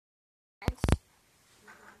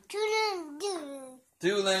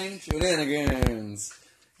Two-lane Shenanigans.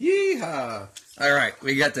 Yeehaw. Alright,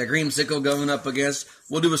 we got the creamsicle going up against.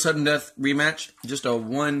 We'll do a sudden death rematch. Just a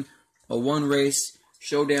one race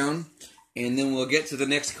showdown. And then we'll get to the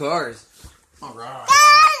next cars. Alright.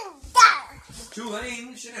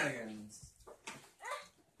 Two-lane Shenanigans.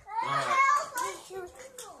 Alright.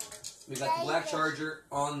 We got the black Charger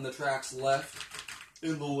on the track's left.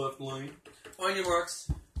 In the left lane. On your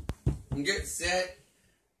marks. Get set.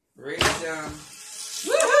 Race down.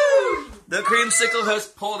 Woohoo! The creamsicle has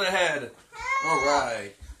pulled ahead.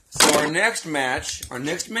 Alright. So our next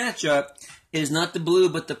matchup is not the blue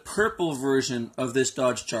but the purple version of this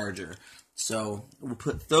Dodge Charger. So we'll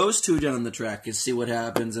put those two down on the track and see what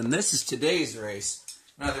happens. And this is today's race.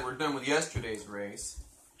 Now that we're done with yesterday's race.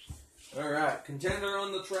 Alright. Contender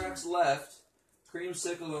on the track's left.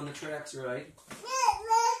 Creamsicle on the track's right.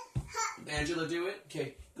 Angela, do it?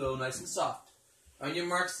 Okay, go nice and soft. On your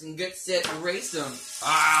marks and get set, race them.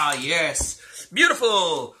 Ah, yes.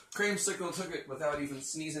 Beautiful. Creamsicle took it without even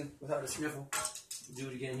sneezing, without a sniffle. Do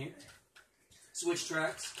it again here. Switch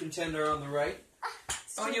tracks. Contender on the right.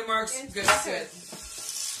 On your marks, get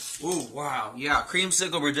set. Ooh, wow. Yeah,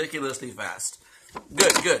 Creamsicle ridiculously fast.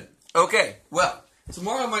 Good, good. Okay, well,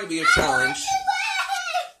 tomorrow might be a challenge.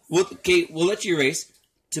 We'll let you race.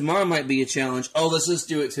 Tomorrow might be a challenge. Oh, let's just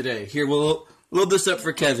do it today. Here, we'll load this up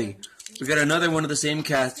for Kevy. We got another one of the same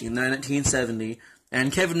casting, 1970,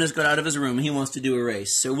 and Kevin just got out of his room. He wants to do a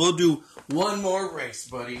race, so we'll do one more race,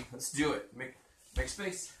 buddy. Let's do it. Make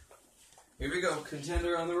space. Here we go.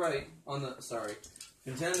 Contender on the right.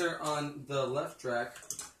 Contender on the left track.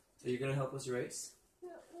 So you're gonna help us race. No,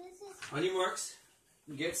 this is... On your marks,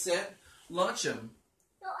 get set, launch him.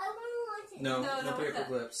 No, I want to launch it. No paper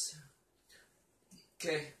clips.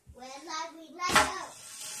 Okay. Where we let go?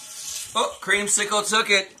 Oh, Creamsicle took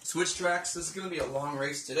it. Switch tracks. This is going to be a long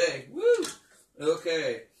race today. Woo!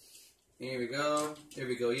 Okay. Here we go. Here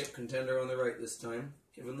we go. Yep, contender on the right this time.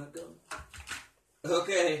 Give him that go.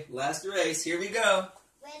 Okay, last race. Here we go.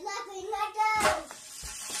 Where we let go?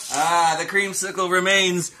 Ah, the Creamsicle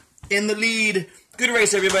remains in the lead. Good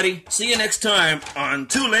race, everybody. See you next time on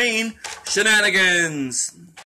Two-Lane Shenanigans.